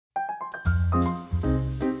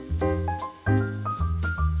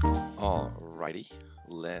Alrighty,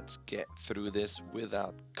 let's get through this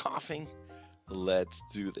without coughing. Let's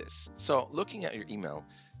do this. So, looking at your email,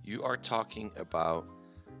 you are talking about.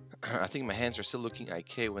 I think my hands are still looking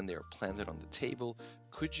IK when they are planted on the table.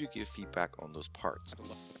 Could you give feedback on those parts?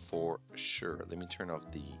 For sure. Let me turn off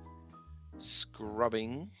the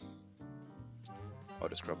scrubbing.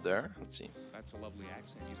 Auto scrub there. Let's see. That's a lovely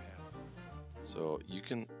accent you have. So you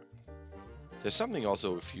can. There's something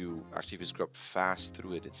also if you scrub fast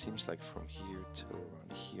through it, it seems like from here to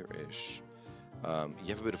around here-ish, you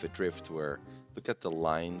have a bit of a drift where, look at the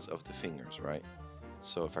lines of the fingers, right?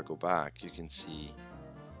 So if I go back, you can see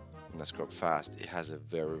when I scrub fast, it has a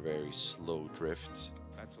very, very slow drift.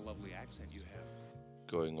 That's a lovely accent you have.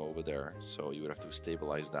 Going over there, so you would have to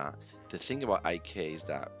stabilize that. The thing about IK is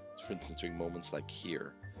that, for instance, during moments like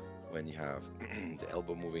here, when you have the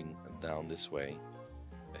elbow moving down this way,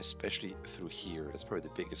 especially through here, that's probably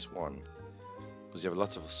the biggest one, because you have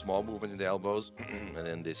lots of small movement in the elbows and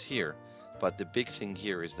then this here. But the big thing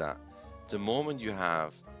here is that the moment you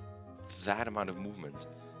have that amount of movement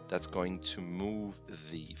that's going to move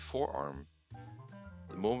the forearm,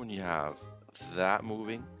 the moment you have that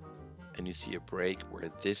moving and you see a break where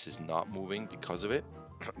this is not moving because of it,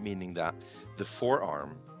 meaning that the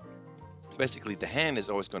forearm, basically the hand is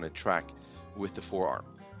always going to track with the forearm.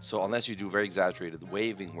 So unless you do very exaggerated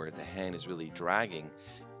waving where the hand is really dragging,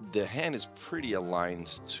 the hand is pretty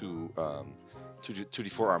aligned to the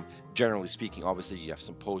forearm, generally speaking. Obviously, you have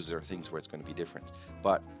some poses or things where it's going to be different.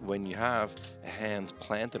 But when you have a hand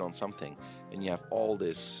planted on something and you have all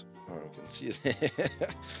this, oh, you can see it.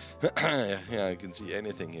 Yeah, I can see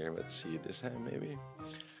anything here. Let's see this hand maybe.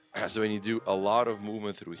 So when you do a lot of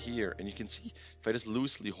movement through here, and you can see if I just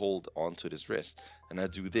loosely hold onto this wrist and I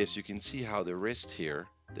do this, you can see how the wrist here,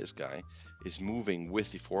 this guy, is moving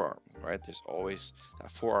with the forearm, right? There's always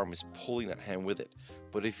that forearm is pulling that hand with it.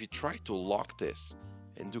 But if you try to lock this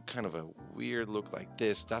and do kind of a weird look like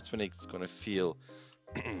this, that's when it's going to feel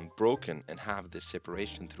broken and have this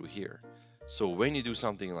separation through here. So when you do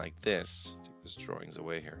something like this, take this drawings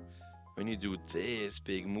away here, when you do this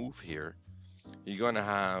big move here, you're going to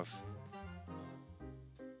have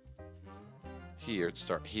here,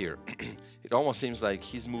 start here. It almost seems like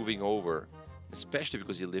he's moving over, especially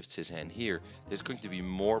because he lifts his hand here. There's going to be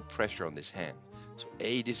more pressure on this hand. So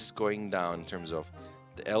this is going down in terms of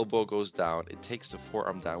the elbow goes down, it takes the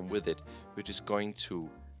forearm down with it, which is going to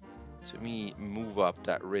me, move up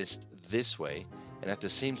that wrist this way. And at the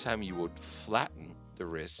same time, you would flatten the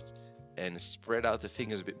wrist and spread out the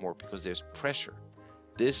fingers a bit more because there's pressure.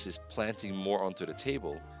 This is planting more onto the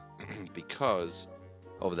table because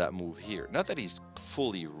of that move here. Not that he's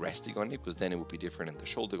fully resting on it, because then it would be different and the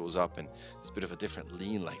shoulder goes up and there's a bit of a different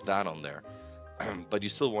lean like that on there. But you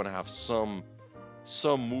still want to have some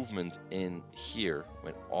movement in here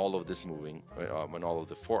when all of this moving, when all of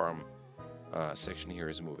the forearm section here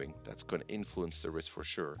is moving. That's going to influence the wrist for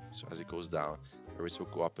sure. So as it goes down, the wrist will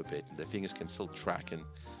go up a bit. The fingers can still track and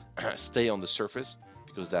stay on the surface,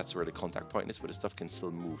 because that's where the contact point is, but the stuff can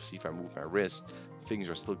still move. See, if I move my wrist, the fingers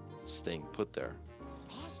are still staying put there.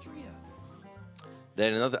 Austria.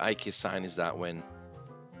 Then another IK sign is that when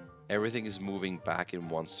everything is moving back in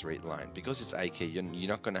one straight line, because it's IK, you're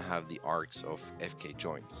not going to have the arcs of FK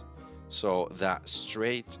joints. So that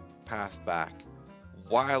straight path back,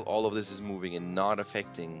 while all of this is moving and not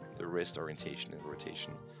affecting the wrist orientation and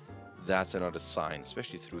rotation, that's another sign.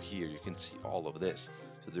 Especially through here, you can see all of this.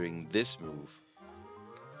 So during this move,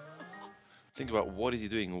 think about what is he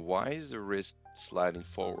doing. Why is the wrist sliding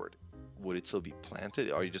forward? Would it still be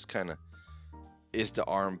planted? Or you just kind of, is the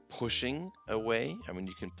arm pushing away? I mean,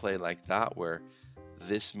 you can play like that, where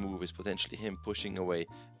this move is potentially him pushing away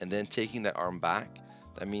and then taking that arm back.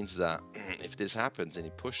 That means that if this happens and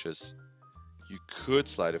he pushes, you could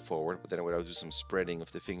slide it forward, but then I would do some spreading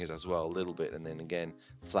of the fingers as well a little bit, and then again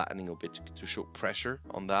flattening a bit to show pressure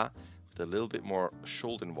on that with a little bit more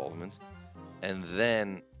shoulder involvement. And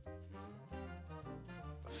then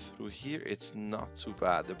through here, it's not too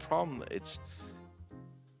bad. The problem it's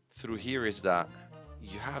through here is that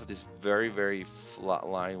you have this very, very flat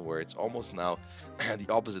line where it's almost now the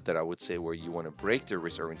opposite that I would say, where you want to break the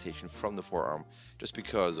wrist orientation from the forearm just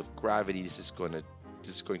because of gravity. This is going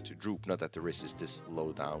to droop. Not that the wrist is this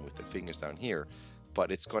low down with the fingers down here,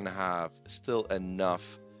 but it's going to have still enough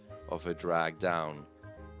of a drag down.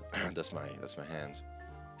 that's my hand.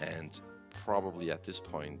 And probably at this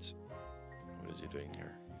point, what is he doing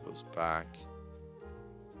here? He goes back.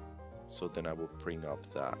 So then I will bring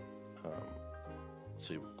up that.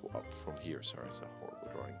 So you will go up from here. Sorry, it's a horrible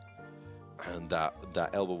and that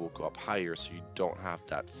elbow will go up higher, so you don't have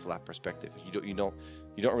that flat perspective. You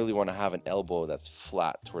don't really want to have an elbow that's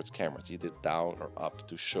flat towards camera. It's either down or up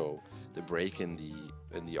to show the break in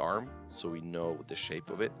the arm, so we know the shape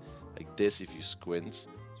of it. Like this, if you squint,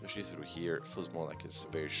 especially through here, it feels more like it's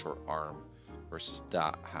a very short arm, versus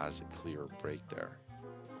that has a clear break there.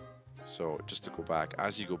 So just to go back,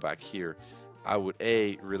 as you go back here, I would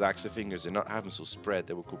relax the fingers and not have them so spread.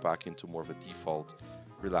 They will go back into more of a default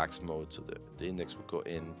relaxed mode. So the index will go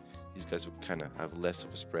in. These guys will kind of have less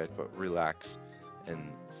of a spread, but relax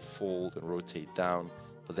and fold and rotate down.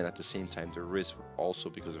 But then at the same time, the wrist will also,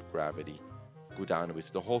 because of gravity, go down a bit.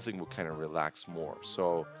 So the whole thing will kind of relax more.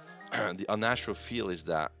 So the unnatural feel is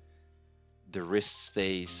that the wrist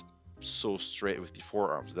stays so straight with the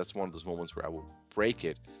forearms. That's one of those moments where I will break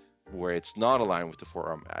it, where it's not aligned with the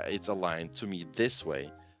forearm. It's aligned to me this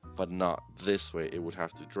way, but not this way. It would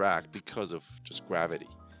have to drag because of just gravity.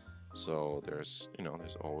 So there's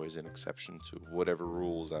always an exception to whatever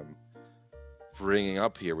rules I'm bringing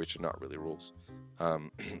up here, which are not really rules.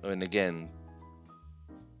 And again,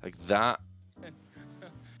 like that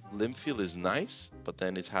limb feel is nice, but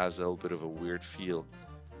then it has a little bit of a weird feel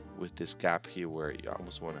with this gap here, where you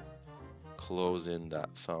almost want to close in that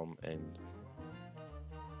thumb. And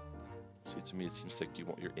see, to me, it seems like you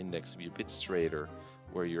want your index to be a bit straighter,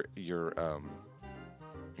 where your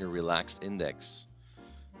relaxed index,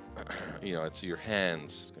 it's your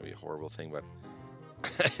hands. It's gonna be a horrible thing, but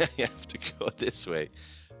you have to go this way.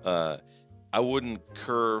 I wouldn't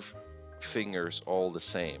curve fingers all the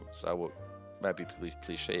same. So might be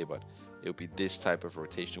cliche, but it would be this type of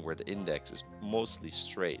rotation where the index is mostly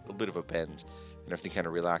straight, a little bit of a bend, and everything kind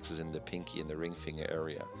of relaxes in the pinky and the ring finger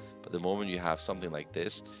area. But the moment you have something like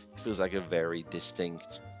this, it feels like a very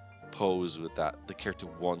distinct pose with that the character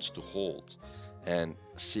wants to hold. And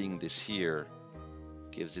seeing this here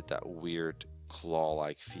gives it that weird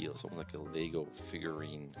claw-like feel, something like a Lego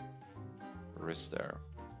figurine wrist there.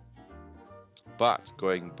 But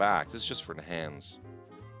going back, this is just for the hands.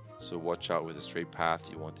 So watch out with a straight path.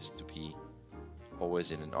 You want this to be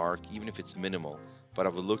always in an arc, even if it's minimal. But I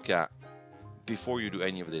would look at, before you do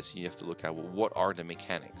any of this, you have to look at, well, what are the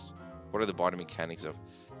mechanics? What are the body mechanics of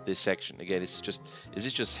this section? Again, is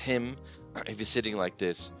it just him, if he's sitting like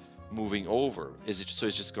this, moving over? It's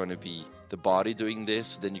just going to be the body doing this,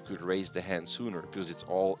 so then you could raise the hand sooner because it's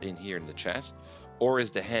all in here in the chest? Or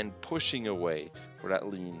is the hand pushing away for that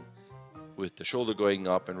lean, with the shoulder going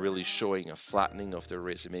up and really showing a flattening of the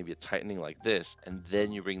wrist and maybe a tightening like this, and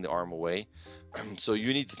then you bring the arm away? So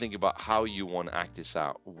you need to think about how you want to act this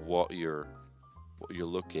out, what your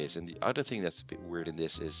look is. And the other thing that's a bit weird in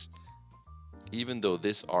this is, even though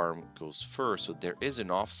this arm goes first, so there is an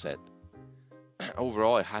offset,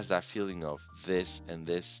 overall it has that feeling of this and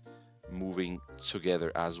this moving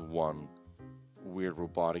together as one weird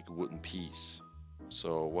robotic wooden piece.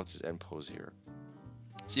 So what's his end pose here?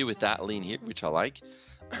 See, with that lean here, which I like,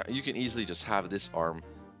 you can easily just have this arm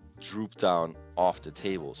droop down off the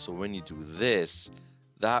table. So when you do this,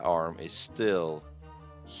 that arm is still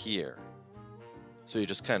here. So you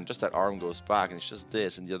just that arm goes back, and it's just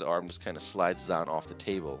this, and the other arm just kind of slides down off the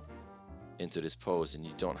table into this pose, and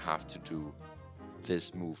you don't have to do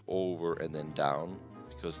this move over and then down,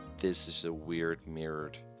 because this is a weird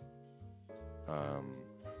mirrored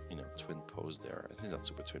twin pose there. I think not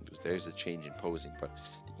super twin, because there's a change in posing, but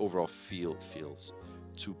the overall feel feels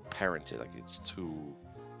too parented, like it's too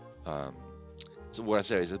so what I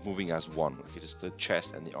say is it's moving as one, like it's the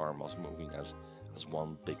chest and the arm also moving as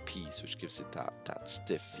one big piece, which gives it that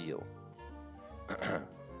stiff feel.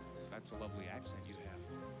 That's a lovely accent you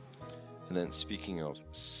have. And then speaking of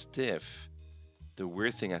stiff, the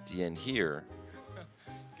weird thing at the end here,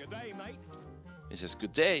 Good day, mate. it says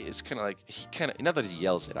good day. It's kind of like, he not that he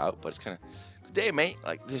yells it out, but it's kind of good day, mate.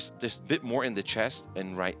 Like there's a bit more in the chest,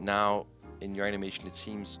 and right now in your animation it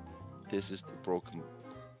seems this is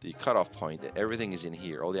the cutoff point, that everything is in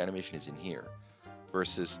here, all the animation is in here,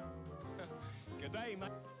 versus Good day, mate.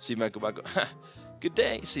 so you might go back, good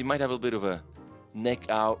day. So you might have a bit of a neck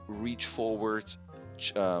out, reach forward,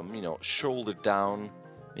 shoulder down,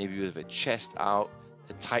 maybe with a chest out,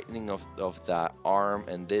 a tightening of that arm,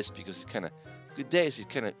 and this, because it's kind of good day, so he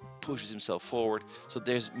kind of pushes himself forward. So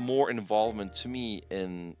there's more involvement to me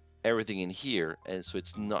in everything in here, and so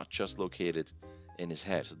it's not just located in his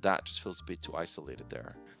head. So that just feels a bit too isolated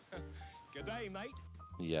there. Good day, mate.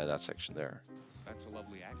 Yeah, that section there. That's a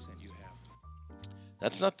lovely accent you have.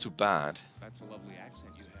 That's not too bad. That's a lovely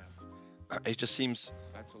accent you have. It just seems,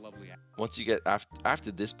 That's a lovely once you get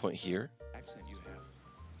after this point here, accent you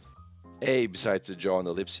have. besides the jaw and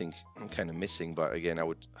the lip sync, I'm kind of missing, but again,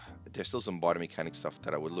 There's still some body mechanic stuff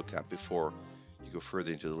that I would look at before you go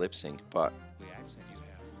further into the lip sync, but The accent you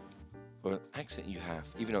have. what accent you have,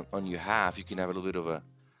 even on you have, you can have a little bit of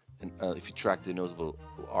if you track the nose will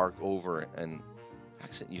arc over, and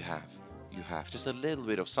accent you have just a little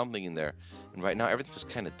bit of something in there, and right now everything just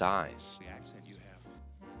kind of dies. The accent you have.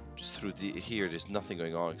 Just through here, there's nothing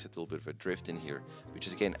going on except a little bit of a drift in here, which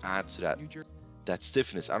is again adds to New Jersey. that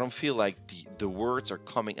stiffness. I don't feel like the words are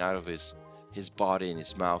coming out of his body and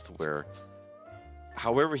his mouth, where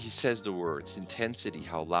however he says the words, intensity,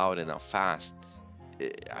 how loud and how fast,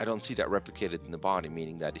 I don't see that replicated in the body,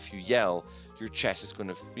 meaning that if you yell, your chest is going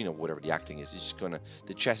to, whatever the acting is,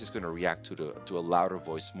 the chest is going to react to a louder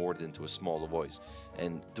voice more than to a smaller voice.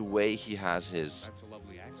 And the way he has his, That's a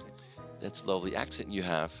lovely accent. that's a lovely accent you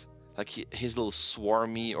have, like his little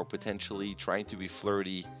swarmy or potentially trying to be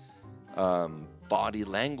flirty body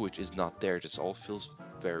language is not there. It just all feels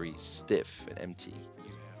very stiff and empty.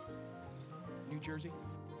 You have. New Jersey.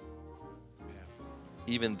 You have.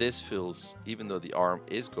 Even this feels, even though the arm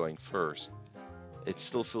is going first, it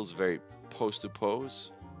still feels very pose to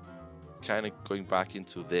pose, kind of going back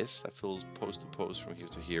into this. That feels pose to pose from here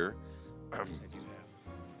to here. Accent you have.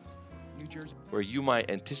 New Jersey. Where you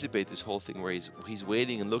might anticipate this whole thing where he's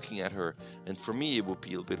waiting and looking at her, and for me it would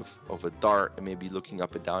be a bit of a dart and maybe looking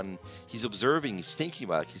up and down, and he's observing, he's thinking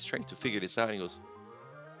about it, he's trying to figure this out, and he goes,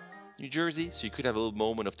 New Jersey. So you could have a little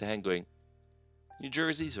moment of the hand going New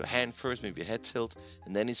Jersey, so hand first, maybe a head tilt,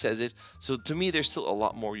 and then he says it. So to me there's still a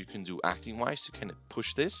lot more you can do acting wise to kind of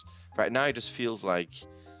push this. Right now it just feels like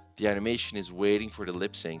the animation is waiting for the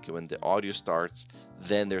lip sync, and when the audio starts,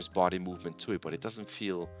 then there's body movement to it, but it doesn't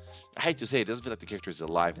feel, I hate to say it, doesn't feel like the character is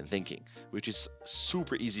alive and thinking, which is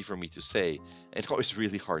super easy for me to say and always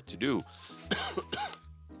really hard to do.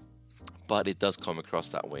 But it does come across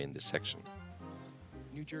that way in this section.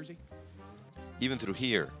 New Jersey. Even through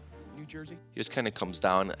here, New Jersey. it just kind of comes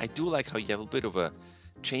down. I do like how you have a bit of a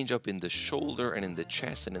change up in the shoulder and in the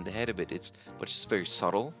chest and in the head a bit, but it's very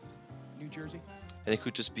subtle. New Jersey. And it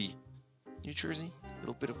could just be New Jersey, a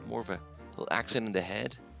little bit of more of a little accent in the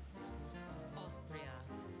head. Austria.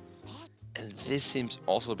 And this seems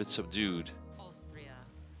also a bit subdued. Austria.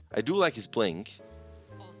 I do like his blink.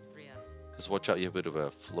 Austria. Just watch out, you have a bit of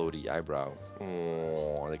a floaty eyebrow.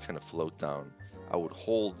 Oh, they kind of float down. I would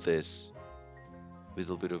hold this with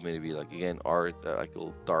a little bit of maybe like, again, art, like a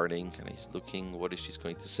little darting, and he's looking, what is she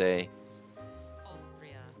going to say?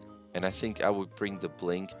 Austria. And I think I would bring the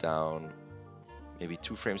blink down maybe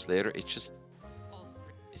 2 frames later. It's just,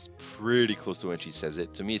 Austria. it's pretty close to when she says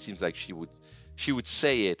it. To me, it seems like she would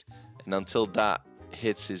say it, and until that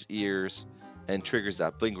hits his ears and triggers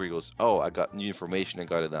that blink where he goes, oh, I got new information, I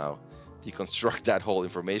got it now. Deconstruct that whole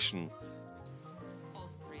information.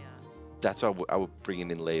 Austria. That's why I would bring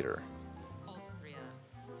it in later. Austria.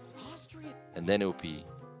 Austria. And then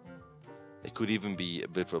it could even be a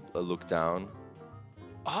bit of a look down.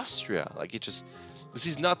 Austria, like it just, because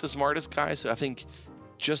he's not the smartest guy, so I think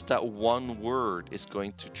just that one word is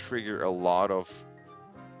going to trigger a lot of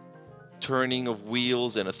turning of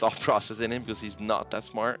wheels and a thought process in him, because he's not that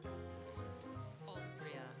smart.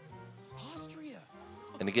 Austria. Austria.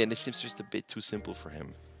 And again, this seems just a bit too simple for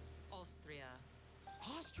him. Austria.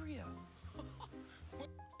 Austria.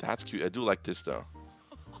 That's cute. I do like this though.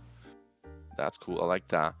 That's cool. I like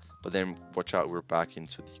that. But then watch out, we're back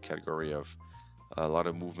into the category of a lot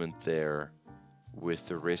of movement there with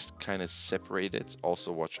the wrist kind of separated.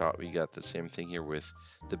 Also watch out, we got the same thing here with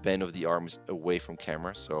the bend of the arms away from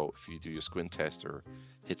camera. So if you do your squint test or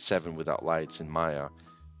hit 7 without lights in Maya,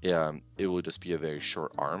 it will just be a very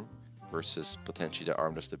short arm versus potentially the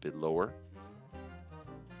arm just a bit lower.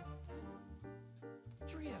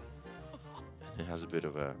 Austria. It has a bit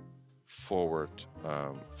of a forward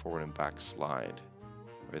and back slide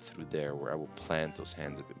right through there, where I will plant those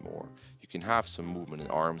hands a bit more. You can have some movement in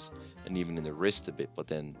arms and even in the wrist a bit, but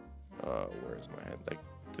then where is my hand? Like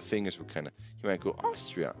the fingers would kind of, you might go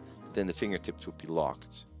Austria, but then the fingertips would be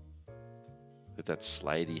locked. With that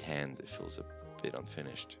slidey hand, it feels a bit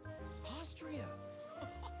unfinished. Austria.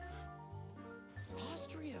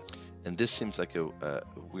 Austria. And this seems like a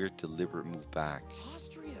weird deliberate move back,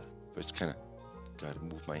 Austria. but it's kind of gotta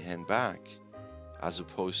move my hand back, as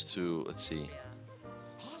opposed to, let's see,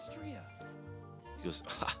 Austria. he goes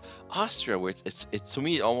Austria, where it's to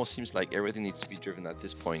me it almost seems like everything needs to be driven at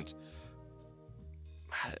this point,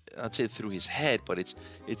 I'd say through his head, but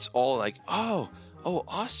it's all like oh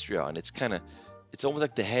Austria, and it's almost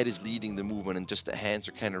like the head is leading the movement and just the hands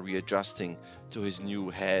are kind of readjusting to his new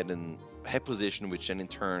head and head position, which then in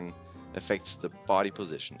turn affects the body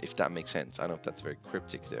position, if that makes sense. I don't know if that's very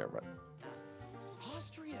cryptic there, but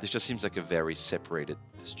Austria. This just seems like a very separated,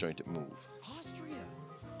 disjointed move. Austria.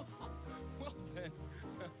 Well then,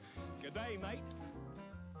 good day, mate.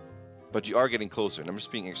 But you are getting closer, and I'm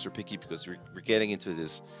just being extra picky because we're getting into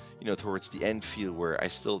this, you know, towards the end field where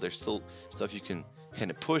there's still stuff you can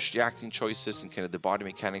kind of push, the acting choices and kind of the body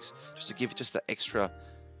mechanics, just to give it just that extra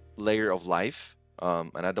layer of life.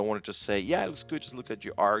 And I don't want to just say, yeah, it looks good, just look at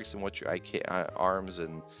your arcs and what your arms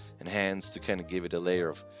and hands to kind of give it a layer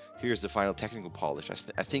of, here's the final technical polish.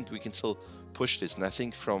 I think we can still push this, and I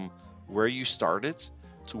think from where you started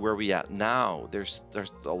to where we at now, there's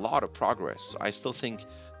a lot of progress. So I still think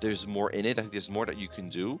there's more in it. I think there's more that you can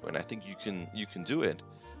do, and I think you can do it.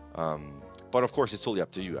 But of course, it's totally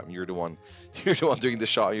up to you. I mean, you're the one doing the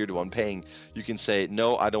shot. You're the one paying. You can say,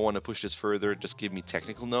 no, I don't want to push this further. Just give me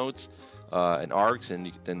technical notes and arcs,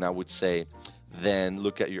 and then I would say, then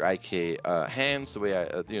look at your IK hands, the way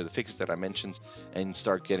the fixes that I mentioned, and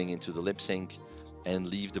start getting into the lip sync, and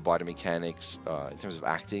leave the body mechanics in terms of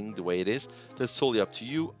acting the way it is. That's totally up to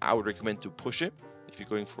you. I would recommend to push it if you're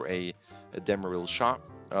going for a demo reel shot.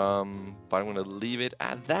 But I'm going to leave it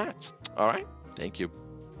at that. All right. Thank you.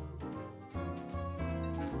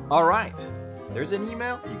 All right. There's an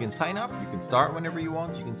email. You can sign up. You can start whenever you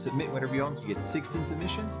want. You can submit whenever you want. You get 16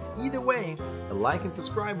 submissions. Either way, a like and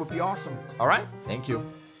subscribe would be awesome. All right. Thank you.